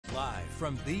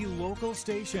from the local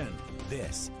station.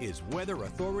 This is Weather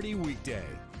Authority Weekday.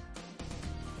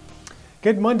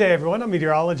 Good Monday, everyone. I'm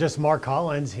meteorologist Mark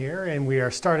Collins here, and we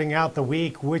are starting out the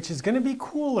week, which is going to be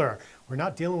cooler. We're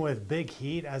not dealing with big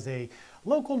heat as a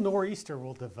local nor'easter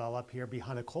will develop here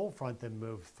behind a cold front that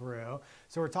moved through.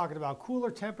 So we're talking about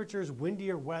cooler temperatures,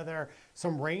 windier weather.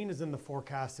 Some rain is in the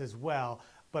forecast as well.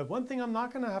 But one thing I'm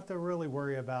not going to have to really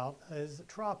worry about is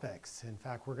tropics. In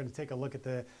fact, we're going to take a look at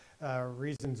the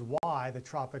reasons why the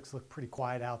tropics look pretty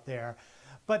quiet out there.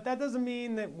 But that doesn't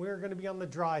mean that we're going to be on the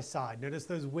dry side. Notice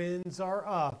those winds are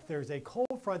up. There's a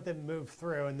cold front that moved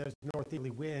through, and those northerly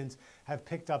winds have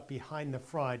picked up behind the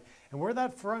front. And where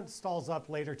that front stalls up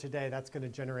later today, that's going to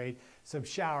generate some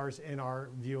showers in our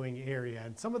viewing area.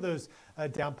 And some of those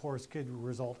downpours could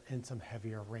result in some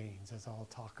heavier rains, as I'll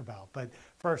talk about. But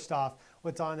first off,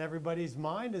 what's on everybody's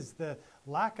mind is the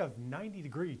lack of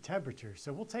 90-degree temperatures.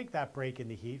 So we'll take that break in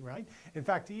the heat, right? In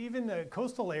fact, even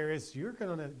coastal areas, you're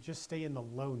going to just stay in the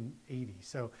low 80s.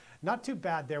 So not too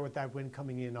bad there with that wind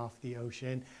coming in off the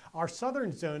ocean. Our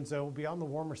southern zones, though, will be on the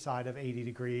warmer side of 80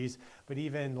 degrees, but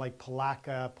even like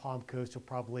Palatka, Palm Coast will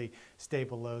probably stay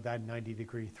below that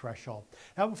 90-degree threshold.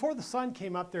 Now, before the sun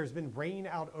came up, there's been rain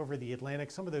out over the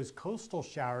Atlantic. Some of those coastal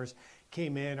showers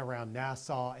came in around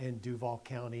Nassau and Duval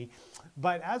County.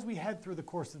 But as we head through the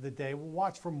course of the day, we'll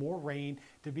watch for more rain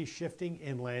to be shifting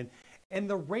inland. And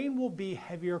the rain will be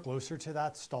heavier closer to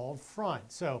that stalled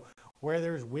front. So where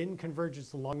there's wind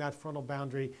convergence along that frontal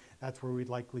boundary, that's where we'd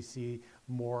likely see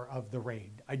more of the rain.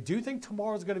 I do think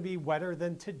tomorrow is going to be wetter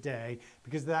than today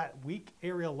because that weak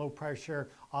area low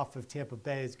pressure off of Tampa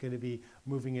Bay is going to be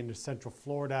moving into central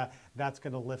Florida. That's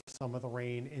going to lift some of the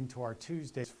rain into our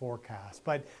Tuesday's forecast.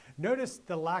 But notice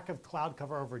the lack of cloud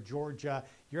cover over Georgia.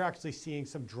 You're actually seeing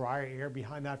some drier air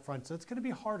behind that front, so it's going to be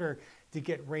harder to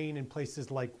get rain in places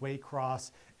like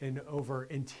Waycross and over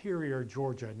interior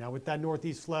Georgia. Now with that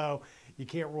northeast flow, you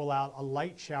can't rule out a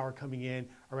light shower coming in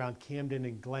around Camden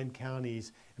and Glenn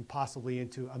counties and possibly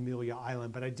into Amelia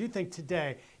Island. But I do think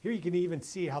today, here you can even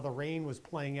see how the rain was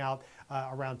playing out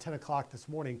around 10 o'clock this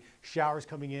morning. Showers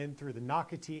coming in through the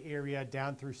Nocatee area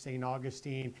down through St.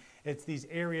 Augustine. It's these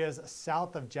areas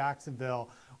south of Jacksonville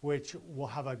which will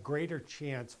have a greater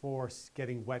chance for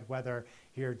getting wet weather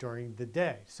here during the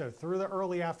day. So through the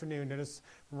early afternoon, notice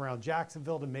from around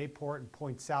Jacksonville to Mayport and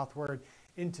point southward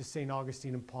into St.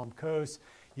 Augustine and Palm Coast,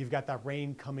 you've got that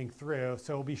rain coming through.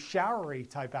 So it'll be showery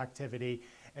type activity.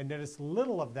 And notice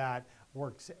little of that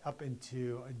works up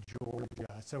into Georgia.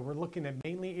 So we're looking at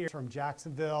mainly areas from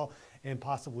Jacksonville and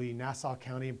possibly Nassau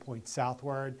County and point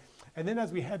southward. And then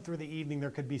as we head through the evening,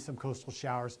 there could be some coastal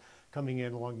showers coming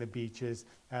in along the beaches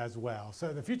as well.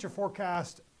 So the future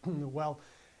forecast, well,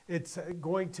 it's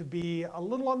going to be a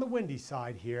little on the windy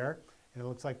side here. And it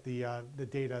looks like the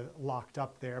data locked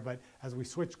up there. But as we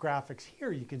switch graphics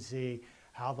here, you can see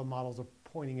how the models are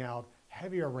pointing out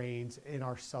heavier rains in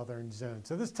our southern zone.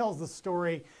 So this tells the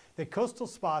story that coastal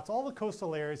spots, all the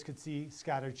coastal areas could see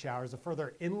scattered showers. The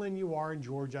further inland you are in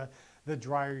Georgia, the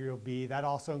drier you'll be. That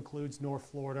also includes North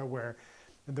Florida, where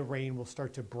the rain will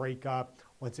start to break up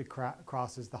once it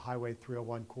crosses the Highway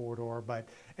 301 corridor. But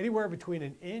anywhere between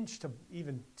an inch to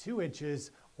even 2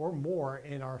 inches or more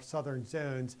in our southern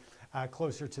zones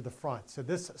closer to the front. So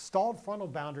this stalled frontal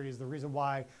boundary is the reason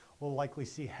why we'll likely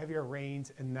see heavier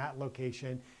rains in that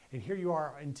location. And here you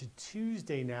are into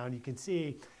Tuesday now, and you can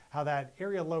see how that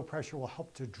area low pressure will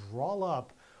help to draw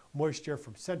up moisture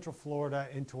from central Florida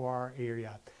into our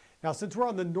area. Now, since we're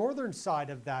on the northern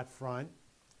side of that front,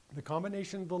 the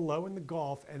combination of the low in the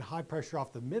Gulf and high pressure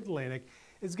off the mid-Atlantic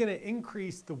is going to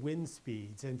increase the wind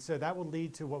speeds. And so that will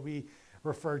lead to what we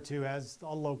refer to as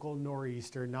a local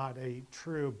nor'easter, not a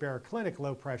true baroclinic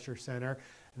low pressure center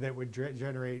that would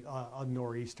generate a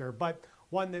nor'easter, but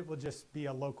one that will just be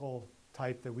a local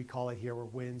type that we call it here, where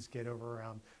winds get over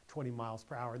around 20 miles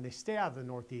per hour. And they stay out of the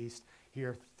northeast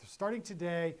here starting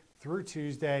today through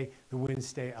Tuesday. The winds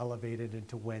stay elevated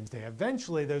into Wednesday.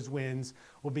 Eventually, those winds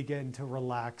will begin to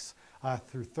relax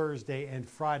through Thursday and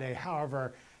Friday.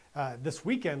 However, this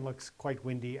weekend looks quite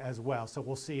windy as well. So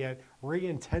we'll see it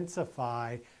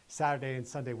re-intensify Saturday and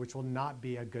Sunday, which will not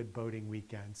be a good boating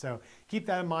weekend. So keep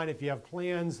that in mind if you have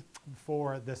plans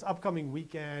for this upcoming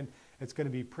weekend. It's going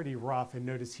to be pretty rough. And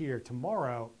notice here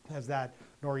tomorrow, as that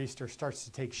nor'easter starts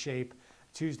to take shape,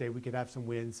 Tuesday we could have some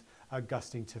winds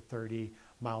gusting to 30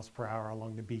 miles per hour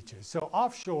along the beaches. So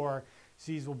offshore,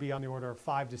 seas will be on the order of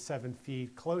 5 to 7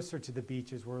 feet. Closer to the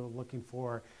beaches, we're looking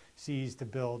for seas to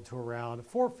build to around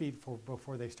 4 feet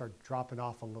before they start dropping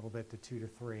off a little bit to 2 to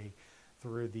 3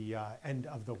 through the end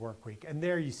of the work week. And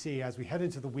there you see, as we head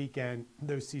into the weekend,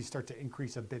 those seas start to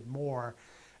increase a bit more.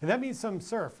 And that means some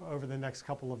surf over the next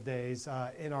couple of days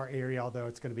in our area, although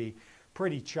it's going to be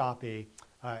pretty choppy.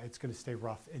 It's going to stay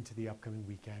rough into the upcoming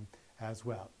weekend as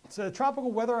well. So the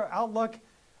tropical weather outlook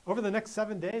over the next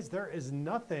 7 days, there is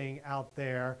nothing out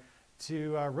there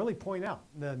to really point out.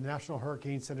 The National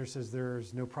Hurricane Center says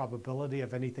there's no probability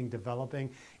of anything developing.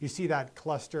 You see that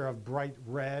cluster of bright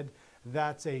red,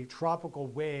 that's a tropical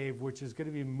wave which is going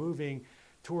to be moving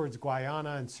towards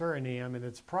Guyana and Suriname, and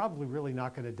it's probably really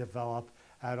not going to develop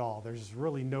at all. There's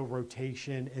really no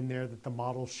rotation in there that the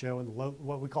models show in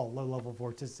what we call low-level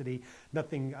vorticity.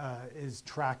 Nothing is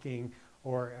tracking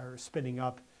or spinning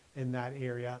up in that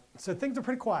area. So things are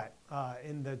pretty quiet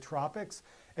in the tropics,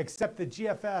 except the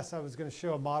GFS. I was going to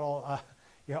show a model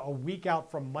a week out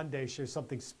from Monday, shows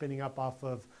something spinning up off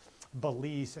of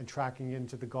Belize and tracking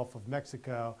into the Gulf of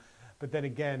Mexico. But then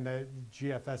again, the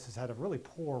GFS has had a really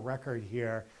poor record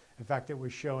here. In fact, it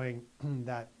was showing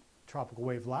that tropical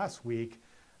wave last week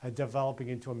developing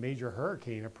into a major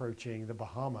hurricane approaching the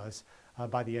Bahamas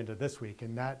by the end of this week,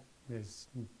 and that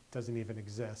doesn't even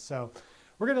exist. So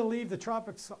we're going to leave the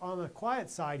tropics on the quiet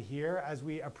side here as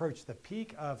we approach the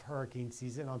peak of hurricane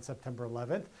season on September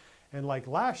 11th. And like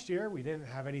last year, we didn't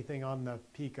have anything on the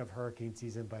peak of hurricane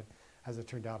season, but as it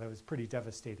turned out, it was pretty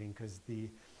devastating because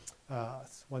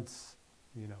once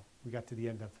we got to the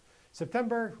end of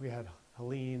September, we had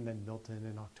Helene, then Milton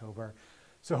in October.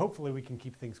 So hopefully we can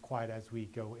keep things quiet as we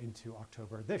go into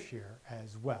October this year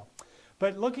as well.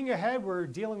 But looking ahead, we're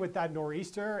dealing with that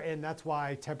nor'easter, and that's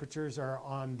why temperatures are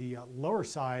on the lower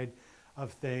side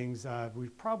of things. We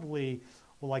probably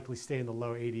will likely stay in the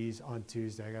low 80s on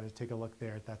Tuesday. I got to take a look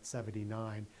there at that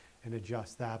 79 and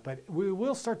adjust that. But we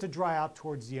will start to dry out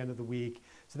towards the end of the week.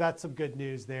 So that's some good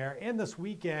news there. And this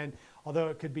weekend, although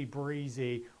it could be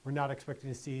breezy, we're not expecting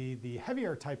to see the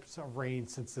heavier types of rain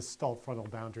since the stalled frontal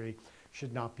boundary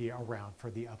should not be around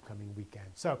for the upcoming weekend.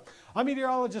 So I'm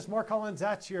meteorologist Mark Collins.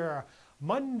 That's your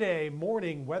Monday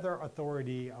morning weather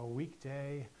authority, a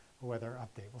weekday weather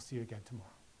update. We'll see you again tomorrow.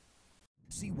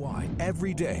 See why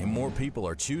every day more people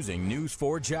are choosing News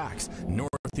 4 Jax,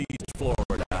 Northeast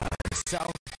Florida,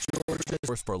 South Georgia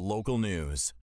for local news.